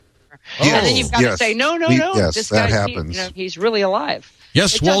And then you've got to say, no. Yes, this that guy, happens. He's really alive.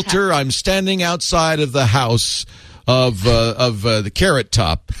 Yes, Walter, I'm standing outside of the house of the Carrot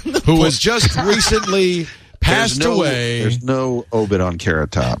Top, who was just recently passed away. There's no obit on Carrot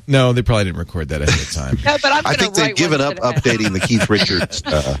Top. No, they probably didn't record that ahead of time. No, but I think they've given up updating the Keith Richards.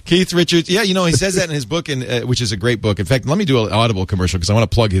 Keith Richards, yeah, he says that in his book, which is a great book. In fact, let me do an Audible commercial because I want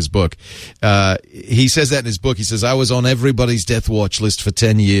to plug his book. He says that in his book. He says, I was on everybody's death watch list for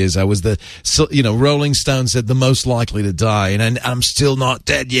 10 years. I was Rolling Stone said the most likely to die, and I'm still not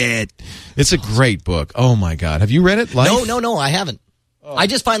dead yet. It's a great book. Oh, my God. Have you read it? Life? No, I haven't. I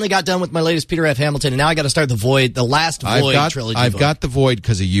just finally got done with my latest Peter F. Hamilton, and now I got to start the last Void trilogy. I've got the Void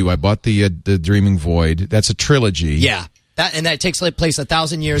because of you. I bought the Dreaming Void. That's a trilogy. Yeah. That takes place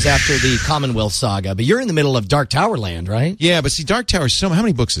 1,000 years after the Commonwealth saga. But you're in the middle of Dark Tower land, right? Yeah, but see, Dark Tower is how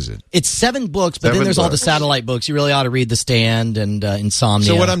many books is it? It's 7 books, but then there's all the satellite books. You really ought to read The Stand and Insomnia.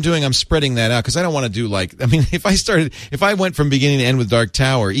 So what I'm doing, I'm spreading that out because I don't want to do if I went from beginning to end with Dark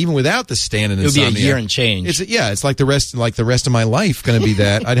Tower, even without The Stand and Insomnia, it would be a year and change. It's like the rest of my life going to be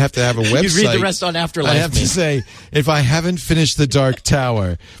that. I'd have to have a website. You'd read the rest on Afterlife. I have to say, if I haven't finished the Dark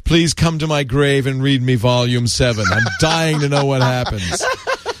Tower, please come to my grave and read me Volume 7. I'm dying to know what happens.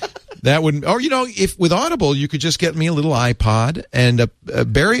 That wouldn't, or if with Audible you could just get me a little iPod and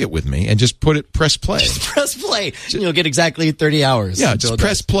bury it with me and just press play. Just press play. You'll get exactly 30 hours. Yeah, just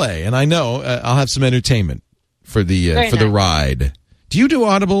press play, and I know I'll have some entertainment for the ride. Do you do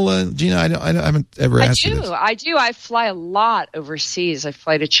Audible, Gina? I haven't ever asked you this. I do. I fly a lot overseas. I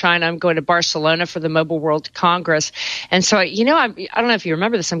fly to China. I'm going to Barcelona for the Mobile World Congress. And so, I don't know if you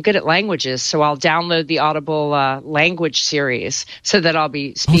remember this, I'm good at languages, so I'll download the Audible language series so that I'll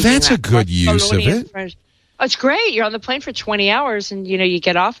be speaking. Oh, that's a good use of it. Oh, it's great. You're on the plane for 20 hours, and, you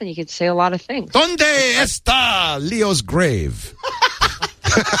get off, and you can say a lot of things. Dónde está Leo's grave?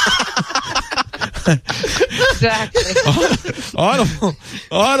 Exactly. Audible.com.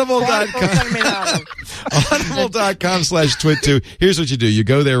 Audible.com/TWIT2. Here's what you do. You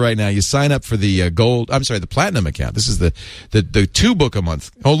go there right now. You sign up for the the Platinum account. This is the 2 book a month.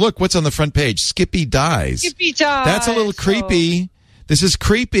 Oh, look, what's on the front page? Skippy dies. Skippy dies. That's a little creepy. This is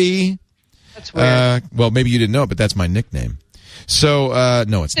creepy. That's weird. Well, maybe you didn't know it, but that's my nickname. So,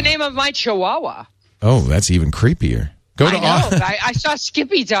 no, it's the name of my Chihuahua. Oh, that's even creepier. I saw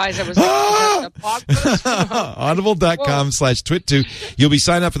Skippy dies. I was Audible.com/TWIT2. You'll be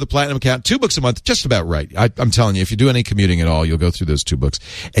signed up for the Platinum account. 2 books a month, just about right. I'm telling you, if you do any commuting at all, you'll go through those 2 books.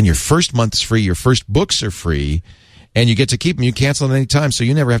 And your first month's free. Your first books are free. And you get to keep them. You cancel them any time, so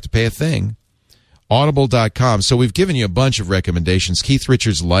you never have to pay a thing. Audible.com. So we've given you a bunch of recommendations. Keith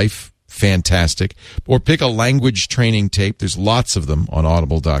Richards' Life. Fantastic. Or pick a language training tape. There's lots of them on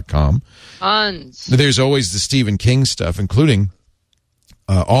audible.com. Tons. There's always the Stephen King stuff, including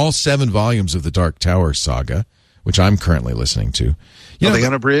all 7 volumes of the Dark Tower saga, which I'm currently listening to. Are they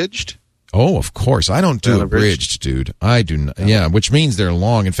unabridged? Oh, of course. I don't do abridged, dude. I do not. Yeah, which means they're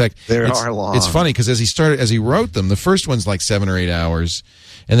long. In fact, they are long. It's funny because as he wrote them, the first one's like 7 or 8 hours,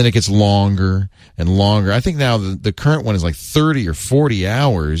 and then it gets longer and longer. I think now the current one is like 30 or 40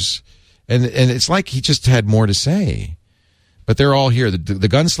 hours. And it's like he just had more to say. But they're all here. The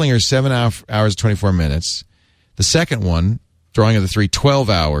Gunslinger is 7 hours, 24 minutes. The second one, Drawing of the Three, 12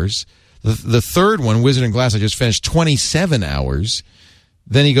 hours. The third one, Wizard and Glass, I just finished 27 hours.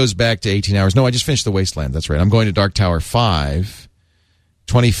 Then he goes back to 18 hours. No, I just finished The Wasteland. That's right. I'm going to Dark Tower 5,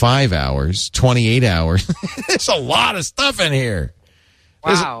 25 hours, 28 hours. There's a lot of stuff in here.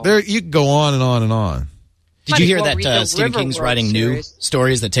 Wow. You can go on and on and on. Did you hear that Stephen King's writing new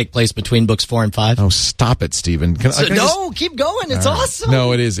stories that take place between books 4 and 5? Oh, stop it, Stephen. Keep going. It's awesome.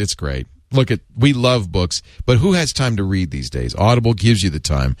 No, it is. It's great. Look, we love books, but who has time to read these days? Audible gives you the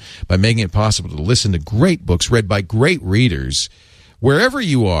time by making it possible to listen to great books read by great readers wherever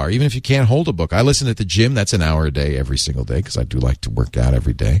you are, even if you can't hold a book. I listen at the gym. That's an hour a day every single day because I do like to work out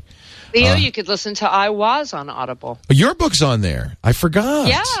every day. Leo, you could listen to I Was on Audible. Your book's on there. I forgot.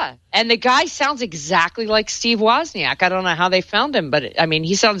 Yeah, and the guy sounds exactly like Steve Wozniak. I don't know how they found him, but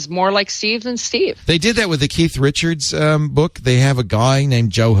he sounds more like Steve than Steve. They did that with the Keith Richards book. They have a guy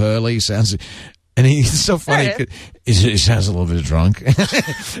named Joe Hurley. And he's so funny. He sounds a little bit drunk. and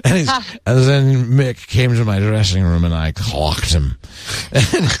then Mick came to my dressing room and I clocked him.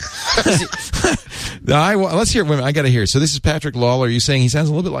 Let's hear. I got to hear. So this is Patrick Lawler. Are you saying he sounds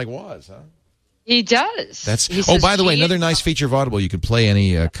a little bit like Woz, huh? He does. By the way, another nice feature of Audible. You could play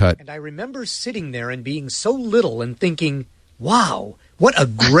any cut. And I remember sitting there and being so little and thinking, wow, what a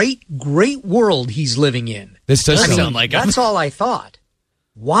great, great world he's living in. This does sound like it. That's all I thought.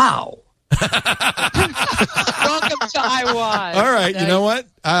 Wow. Welcome to Taiwan. All right, you know what?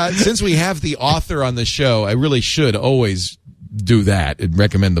 Since we have the author on the show, I really should always do that and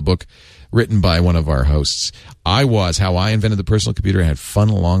recommend the book written by one of our hosts. How I Invented the Personal Computer. I had fun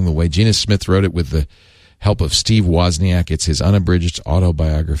along the way. Gina Smith wrote it with the help of Steve Wozniak. It's his unabridged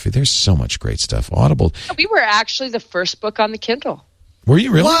autobiography. There's so much great stuff. Audible. We were actually the first book on the Kindle. Were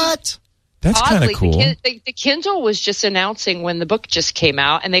you really? What? That's kind of cool. The Kindle was just announcing when the book just came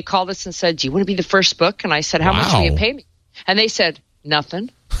out, and they called us and said, "Do you want to be the first book?" And I said, "How much will you pay me?" And they said, "Nothing."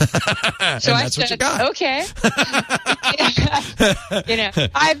 So that's what you got. Okay.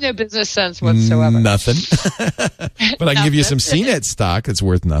 I have no business sense whatsoever. Nothing. But I can give you some CNET stock. It's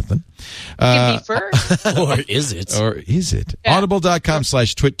worth nothing. Give me first. Or is it? Yeah.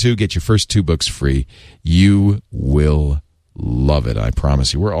 Audible.com/twit2. Get your first 2 books free. You will love it. I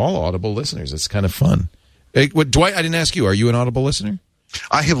promise you. We're all Audible listeners. It's kind of fun. Hey, Dwight, I didn't ask you. Are you an Audible listener?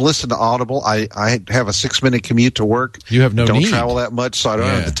 I have listened to Audible. I have a 6-minute commute to work. You have no don't need. travel that much, so I don't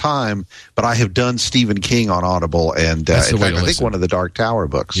have the time. But I have done Stephen King on Audible, and in fact, I think one of the Dark Tower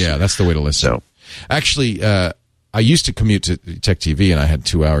books. Yeah, that's the way to listen. So, actually, I used to commute to Tech TV, and I had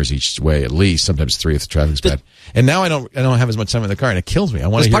 2 hours each way at least, sometimes 3 if the traffic's bad. And now I don't have as much time in the car, and it kills me. I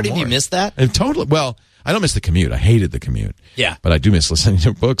want to hear more. Part of you miss that? Totally. Well, I don't miss the commute. I hated the commute. Yeah. But I do miss listening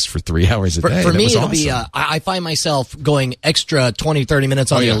to books for 3 hours a day. For me, it'll awesome. be, I find myself going extra 20, 30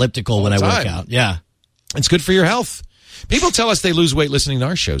 minutes on the elliptical when I work out. Yeah. It's good for your health. People tell us they lose weight listening to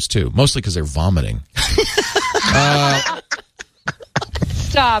our shows, too, mostly because they're vomiting.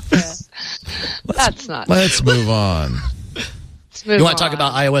 Stop it. That's not. Let's move on. You want to talk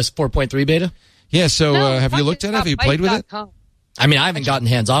about iOS 4.3 beta? Yeah, so have you looked at it? Have you played with it? I mean, I haven't gotten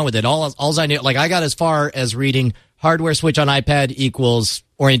hands-on with it. All I knew, I got as far as reading hardware switch on iPad equals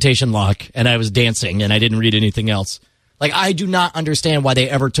orientation lock, and I was dancing, and I didn't read anything else. I do not understand why they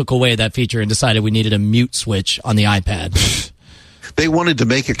ever took away that feature and decided we needed a mute switch on the iPad. They wanted to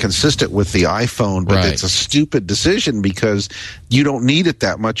make it consistent with the iPhone, but it's a stupid decision because you don't need it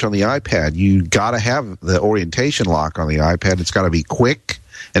that much on the iPad. You got to have the orientation lock on the iPad. It's got to be quick.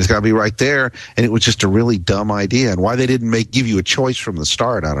 And it's got to be right there, and it was just a really dumb idea. And why they didn't give you a choice from the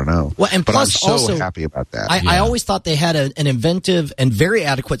start, I don't know. Well, and but plus, I'm so also, happy about that. I always thought they had an inventive and very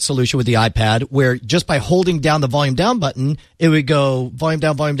adequate solution with the iPad, where just by holding down the volume down button, it would go volume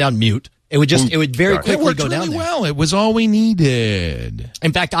down, mute. It would very quickly go down there. Well, it was all we needed.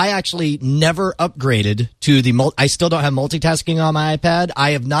 In fact, I actually never upgraded to the I still don't have multitasking on my iPad.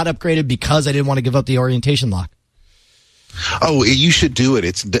 I have not upgraded because I didn't want to give up the orientation lock. Oh, you should do it.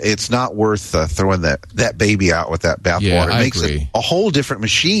 It's not worth throwing that baby out with that bathwater. Yeah, it makes it a whole different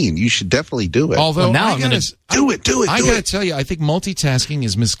machine. You should definitely do it. Although now I'm going to do it. I got to tell you, I think multitasking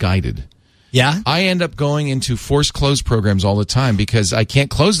is misguided. Yeah? I end up going into forced close programs all the time because I can't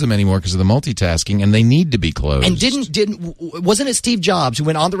close them anymore because of the multitasking, and they need to be closed. And wasn't it Steve Jobs who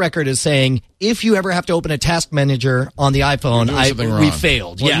went on the record as saying, if you ever have to open a task manager on the iPhone, we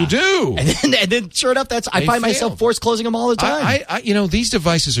failed. Well, you do. And then sure enough, I find myself forced closing them all the time. These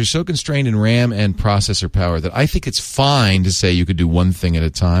devices are so constrained in RAM and processor power that I think it's fine to say you could do one thing at a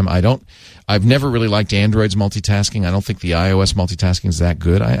time. I've never really liked Android's multitasking. I don't think the iOS multitasking is that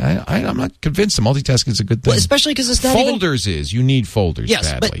good. I'm not convinced the multitasking is a good thing. Well, especially because it's not folders you need folders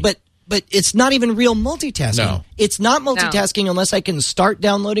badly. But it's not even real multitasking. No. It's not multitasking unless I can start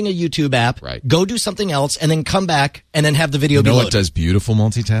downloading a YouTube app, go do something else, and then come back and then have the video be loaded. You know what does beautiful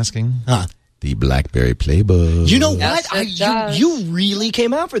multitasking? Huh. The BlackBerry Playbook. You know what? You really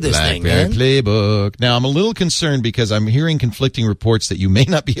came out for this thing, man. BlackBerry Playbook. Now, I'm a little concerned because I'm hearing conflicting reports that you may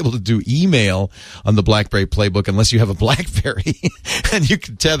not be able to do email on the BlackBerry Playbook unless you have a BlackBerry and you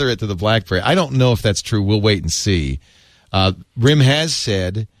can tether it to the BlackBerry. I don't know if that's true. We'll wait and see. RIM has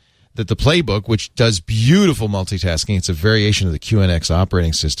said that the Playbook, which does beautiful multitasking, it's a variation of the QNX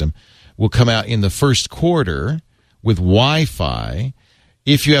operating system, will come out in the first quarter with Wi-Fi.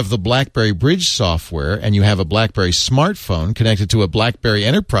 If you have the BlackBerry Bridge software and you have a BlackBerry smartphone connected to a BlackBerry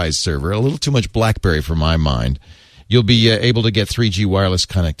Enterprise server, a little too much BlackBerry for my mind, you'll be able to get 3G wireless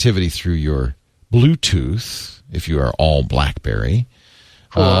connectivity through your Bluetooth if you are all BlackBerry.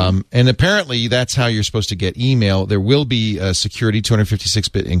 Cool. And apparently that's how you're supposed to get email. There will be security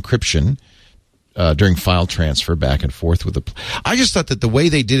 256-bit encryption during file transfer back and forth with the. I just thought that the way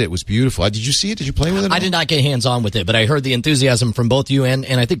they did it was beautiful. Did you see it? Did you play with it? I did not get hands on with it, but I heard the enthusiasm from both you and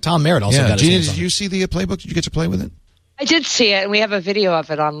I think Tom Merritt also got his Gina, hands on. did you see the Playbook? Did you get to play with it? I did see it, and we have a video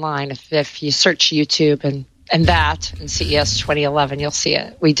of it online. If you search YouTube and CES 2011, you'll see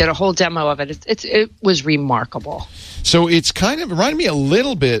it. We did a whole demo of it. It was remarkable. So it's kind of reminded me a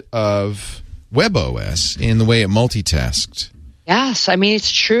little bit of WebOS in the way it multitasked. Yes, I mean,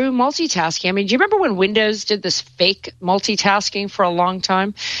 it's true multitasking. I mean, do you remember when Windows did this fake multitasking for a long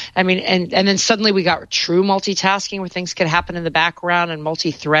time? I mean, and then suddenly we got true multitasking where things could happen in the background and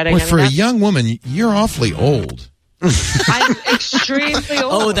multi-threading. Well, for a young woman, you're awfully old. I'm extremely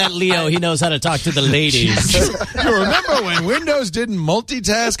old. Oh, that Leo, he knows how to talk to the ladies. You remember when Windows didn't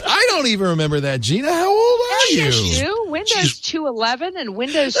multitask? I don't even remember that, Gina. How old are you? Yes, you. Windows 2.11 and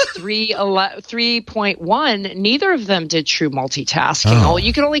Windows 3.1, neither of them did true multitasking. Oh.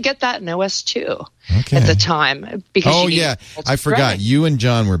 You could only get that in OS 2 at the time. Because I forgot. You and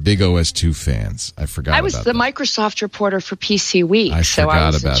John were big OS 2 fans. I forgot I was about the that. Microsoft reporter for PC Week, so I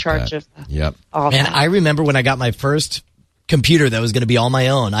was about in charge that. of Yep. all Man, that. I remember when I got my first computer that was going to be all my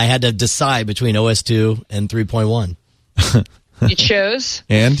own. I had to decide between OS 2 and 3.1. You chose?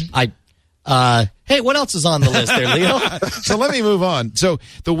 And? Hey, what else is on the list there, Leo? So let me move on. So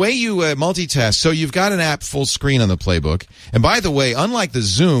the way you multitask, so you've got an app full screen on the Playbook. And by the way, unlike the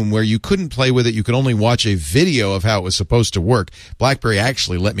Zoom where you couldn't play with it, you could only watch a video of how it was supposed to work. BlackBerry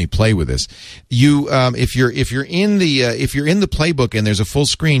actually let me play with this. You, if you're in the Playbook and there's a full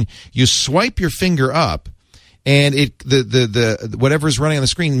screen, you swipe your finger up. And the whatever's running on the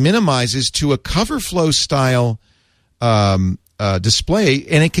screen minimizes to a cover flow style display,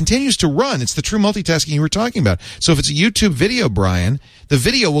 and it continues to run. It's the true multitasking you were talking about. So if it's a YouTube video, Brian, the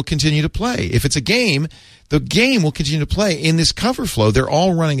video will continue to play. If it's a game, the game will continue to play in this cover flow. They're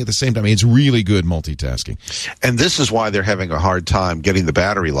all running at the same time. I mean, it's really good multitasking. And this is why they're having a hard time getting the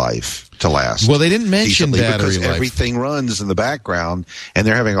battery life to last. Well, they didn't mention battery life. Everything runs in the background, and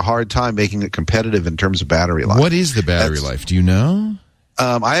they're having a hard time making it competitive in terms of battery life. What is the battery life? Do you know?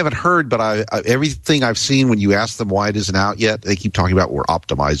 I haven't heard, but everything I've seen when you ask them why it isn't out yet, they keep talking about we're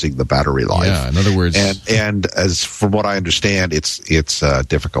optimizing the battery life. Yeah, in other words, and as from what I understand, it's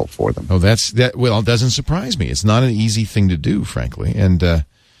difficult for them. Oh, well, it doesn't surprise me. It's not an easy thing to do, frankly, and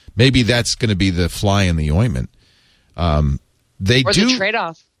maybe that's going to be the fly in the ointment. The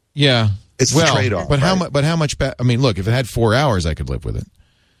trade-off. Yeah, it's the trade-off. But right? how much? I mean, look, if it had 4 hours, I could live with it.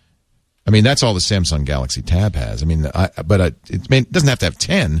 I mean, that's all the Samsung Galaxy Tab has. I mean, it doesn't have to have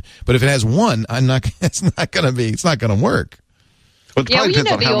 10, but if it has 1, it's not going to work. Well, it probably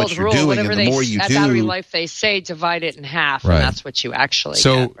depends on how much you're doing, and the more you do, battery life, they say divide it in half, right. And that's what you actually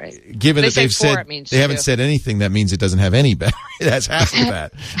get. Right? Given that they haven't said anything, that means it doesn't have any battery. It has half of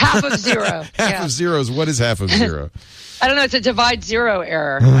that. Half of zero. Half of zero is what is half of zero? I don't know. It's a divide zero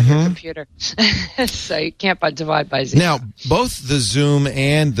error on your computer. So you can't divide by zero. Now, both the Zoom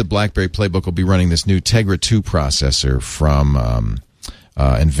and the BlackBerry Playbook will be running this new Tegra 2 processor from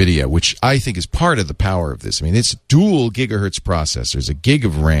NVIDIA, which I think is part of the power of this. I mean, it's dual gigahertz processors, a gig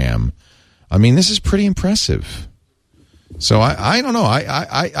of RAM. I mean, this is pretty impressive. So I don't know.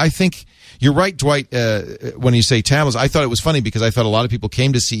 I think you're right, Dwight, when you say tablets. I thought it was funny because I thought a lot of people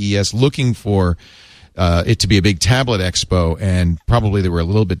came to CES looking for it to be a big tablet expo, and probably they were a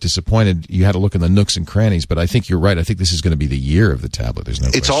little bit disappointed. You had to look in the nooks and crannies, but I think you're right. I think this is going to be the year of the tablet. There's no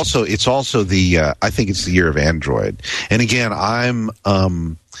question. It's also the I think it's the year of Android. And again, I am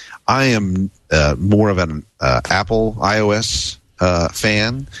more of an Apple iOS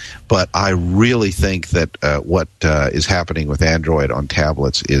fan, but I really think that what is happening with Android on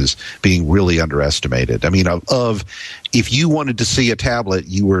tablets is being really underestimated. I mean, if you wanted to see a tablet,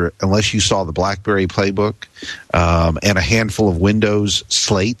 unless you saw the BlackBerry Playbook and a handful of Windows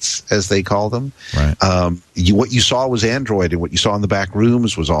slates, as they call them, right. What you saw was Android, and what you saw in the back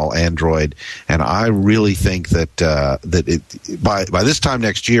rooms was all Android. And I really think that by this time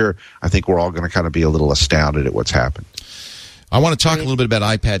next year, I think we're all going to kind of be a little astounded at what's happened. I want to talk a little bit about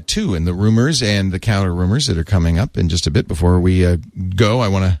iPad 2 and the rumors and the counter rumors that are coming up in just a bit. Before we go, I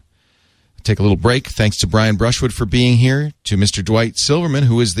want to take a little break. Thanks to Brian Brushwood for being here, to Mr. Dwight Silverman,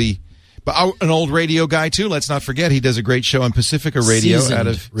 who is an old radio guy, too. Let's not forget, he does a great show on Pacifica Radio. Seasoned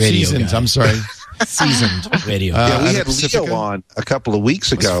radio. Yeah, we had Leo on a couple of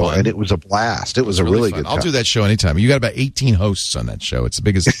weeks ago, and it was a blast. It was a really good time. I'll do that show anytime. You got about 18 hosts on that show. It's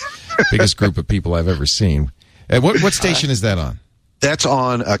the biggest group of people I've ever seen. What station is that on? That's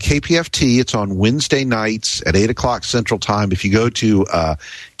on KPFT. It's on Wednesday nights at 8 o'clock Central Time. If you go to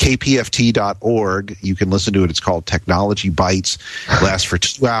kpft.org, you can listen to it. It's called Technology Bites. It lasts for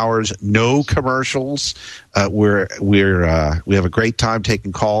 2 hours. No commercials. We have a great time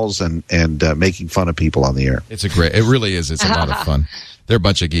taking calls and making fun of people on the air. It really is. It's a lot of fun. They're a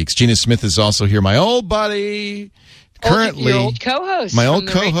bunch of geeks. Gina Smith is also here, my old buddy. Currently, your old co-host. My old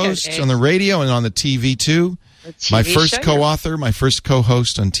co-host on the radio and on the TV, too. My first co-author, my first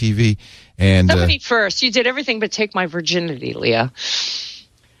co-host on TV. And so many first. You did everything but take my virginity, Leah.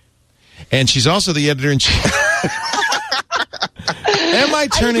 And she's also the editor-in-chief. Am I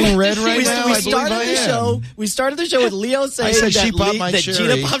turning red right now? We started the show with Leo saying that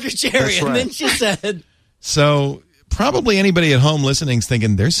Gina popped your cherry, and then she said. So probably anybody at home listening is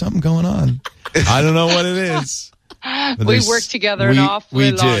thinking, there's something going on. I don't know what it is. We worked together an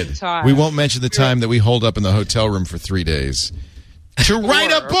awfully long time. We won't mention the time that we holed up in the hotel room for 3 days. To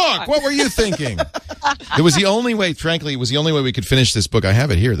write a book! What were you thinking? It was the only way, frankly, we could finish this book. I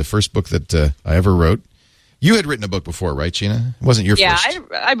have it here, the first book that I ever wrote. You had written a book before, right, Gina? It wasn't your first. Yeah,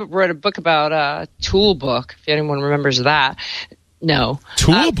 I wrote a book about Tool Book, if anyone remembers that. No.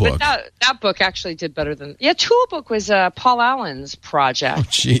 Tool Book? But that book actually did better than... Yeah, Tool Book was Paul Allen's project. Oh,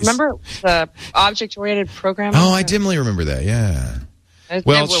 jeez. Remember the object-oriented programming? Oh, I dimly remember that, yeah.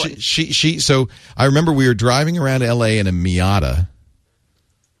 Well, so I remember we were driving around L.A. in a Miata.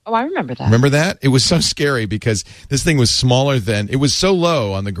 Oh, I remember that. Remember that? It was so scary because this thing was smaller than... It was so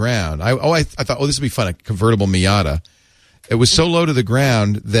low on the ground. I thought, this would be fun, a convertible Miata. It was so low to the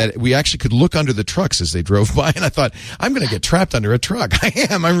ground that we actually could look under the trucks as they drove by, and I thought, I'm going to get trapped under a truck.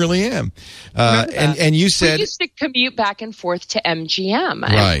 I really am. And you said... We used to commute back and forth to MGM.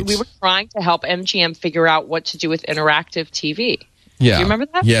 Right. And we were trying to help MGM figure out what to do with interactive TV. Yeah. Do you remember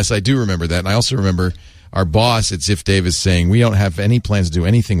that? Yes, I do remember that. And I also remember our boss at Ziff Davis saying, we don't have any plans to do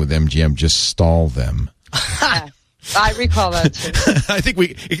anything with MGM, just stall them. Yeah, I recall that too. I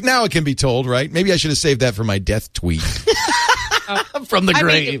think now it can be told, right? Maybe I should have saved that for my death tweet. From the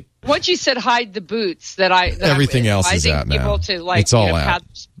grave. Once you said hide the boots, everything else is out now. It's all out.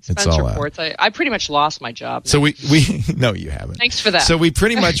 It's all reports. Out. I pretty much lost my job. So we no, you haven't. Thanks for that. So we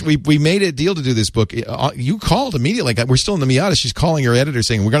pretty much we made a deal to do this book. You called immediately. Like, we're still in the Miata. She's calling her editor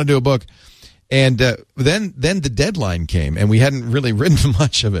saying we're going to do a book. And then the deadline came, and we hadn't really written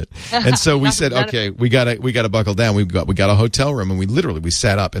much of it. And so we said, okay, we gotta buckle down. We got a hotel room, and we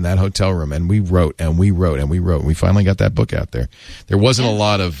sat up in that hotel room, and we wrote and we wrote and we wrote. And we finally got that book out there. There wasn't a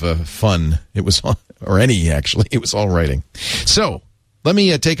lot of fun. It was, or any actually. It was all writing. So let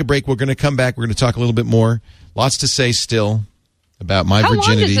me take a break. We're going to come back. We're going to talk a little bit more. Lots to say still about my virginity.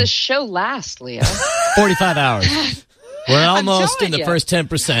 How long does this show last, Leo? 45 hours. We're almost in the first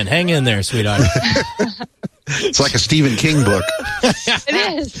 10%. Hang in there, sweetheart. It's like a Stephen King book.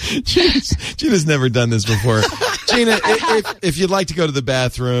 It is. Gina's never done this before. Gina, if you'd like to go to the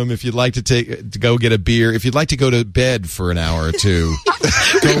bathroom, if you'd like to go get a beer, if you'd like to go to bed for an hour or two,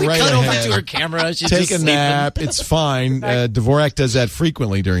 go right cut ahead. Over to her camera. She's take just a nap. It's fine. Dvorak does that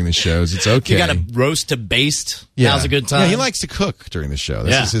frequently during the shows. It's okay. You got to roast to baste. Yeah. Now's a good time. Yeah, he likes to cook during the show.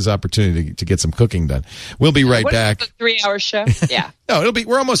 This is his opportunity to get some cooking done. We'll be right back. Is it a 3-hour show? Yeah. No,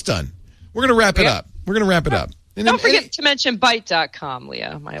 we're almost done. We're going to wrap it up. And don't forget to mention Byte.com,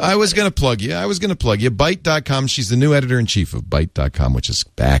 Leo. I was going to plug you. Byte.com. She's the new editor-in-chief of Byte.com, which is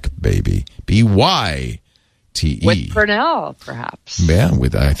back, baby. BYTE. With Purnell, perhaps. Yeah,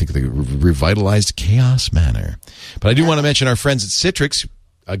 with, I think, the revitalized Chaos Manor. But I do want to mention our friends at Citrix.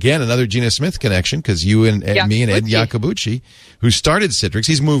 Again, another Gina Smith connection, because you and me and Ed Iacobucci, who started Citrix,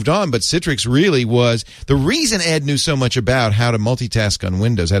 he's moved on, but Citrix really was the reason Ed knew so much about how to multitask on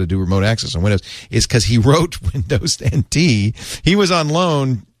Windows, how to do remote access on Windows, is because he wrote Windows NT. He was on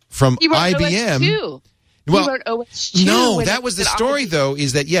loan from IBM. OS2. Well, he wrote OS2. No, that was the story, though,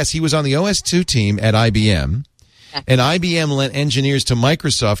 is that, yes, he was on the OS2 team at IBM, and IBM lent engineers to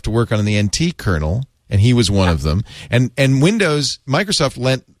Microsoft to work on the NT kernel. And he was one of them. And Microsoft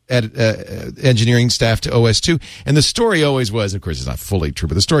lent engineering staff to OS2. And the story always was, of course, it's not fully true,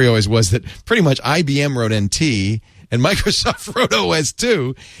 but the story always was that pretty much IBM wrote NT and Microsoft wrote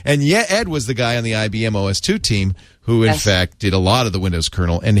OS2. And Ed was the guy on the IBM OS2 team who, in fact, did a lot of the Windows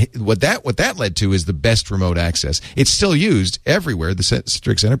kernel. And what that led to is the best remote access. It's still used everywhere, the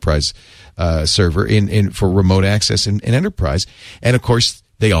Citrix Enterprise server for remote access in Enterprise. And, of course,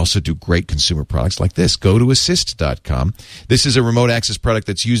 they also do great consumer products like this. Go to assist.com. This is a remote access product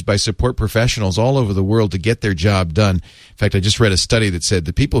that's used by support professionals all over the world to get their job done. In fact, I just read a study that said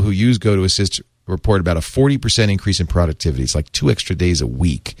the people who use Go to Assist report about a 40% increase in productivity. It's like 2 extra days a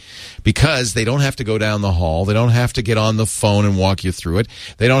week because they don't have to go down the hall. They don't have to get on the phone and walk you through it.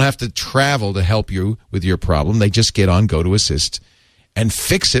 They don't have to travel to help you with your problem. They just get on Go to Assist and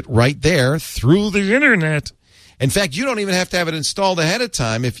fix it right there through the internet. In fact, you don't even have to have it installed ahead of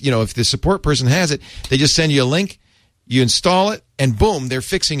time. If the support person has it, they just send you a link, you install it, and boom, they're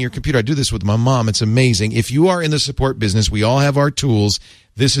fixing your computer. I do this with my mom. It's amazing. If you are in the support business, we all have our tools.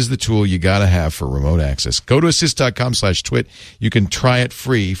 This is the tool you got to have for remote access. Go to assist.com/twit. You can try it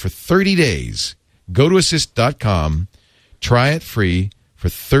free for 30 days. Go to assist.com. Try it free for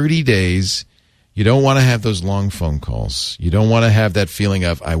 30 days. You don't want to have those long phone calls. You don't want to have that feeling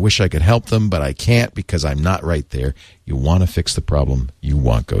of, I wish I could help them, but I can't because I'm not right there. You want to fix the problem. You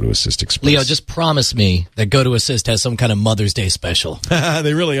want Go to Assist Express. Leo, just promise me that Go to Assist has some kind of Mother's Day special.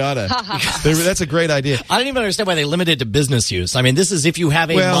 They really ought to. That's a great idea. I don't even understand why they limit it to business use. I mean, this is if you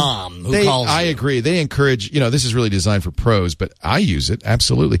have a mom who calls you. I agree. They encourage, this is really designed for pros, but I use it,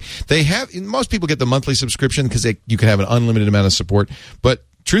 absolutely. They have, most people get the monthly subscription because you can have an unlimited amount of support, but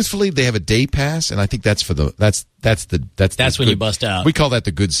truthfully, they have a day pass, and I think that's when you bust out. We call that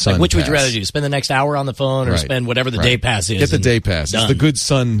the Good Son. Like, which pass. would you rather do? Spend the next hour on the phone, or spend whatever the day pass is? Get the day pass. Done. It's the Good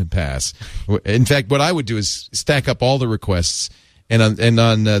Son pass. In fact, what I would do is stack up all the requests, and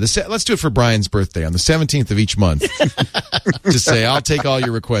on let's do it for Brian's birthday on the 17th of each month. Just say, I'll take all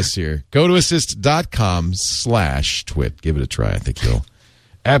your requests here. Go to assist.com/twit. Give it a try. I think you'll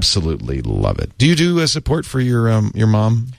absolutely love it. Do you do support for your mom?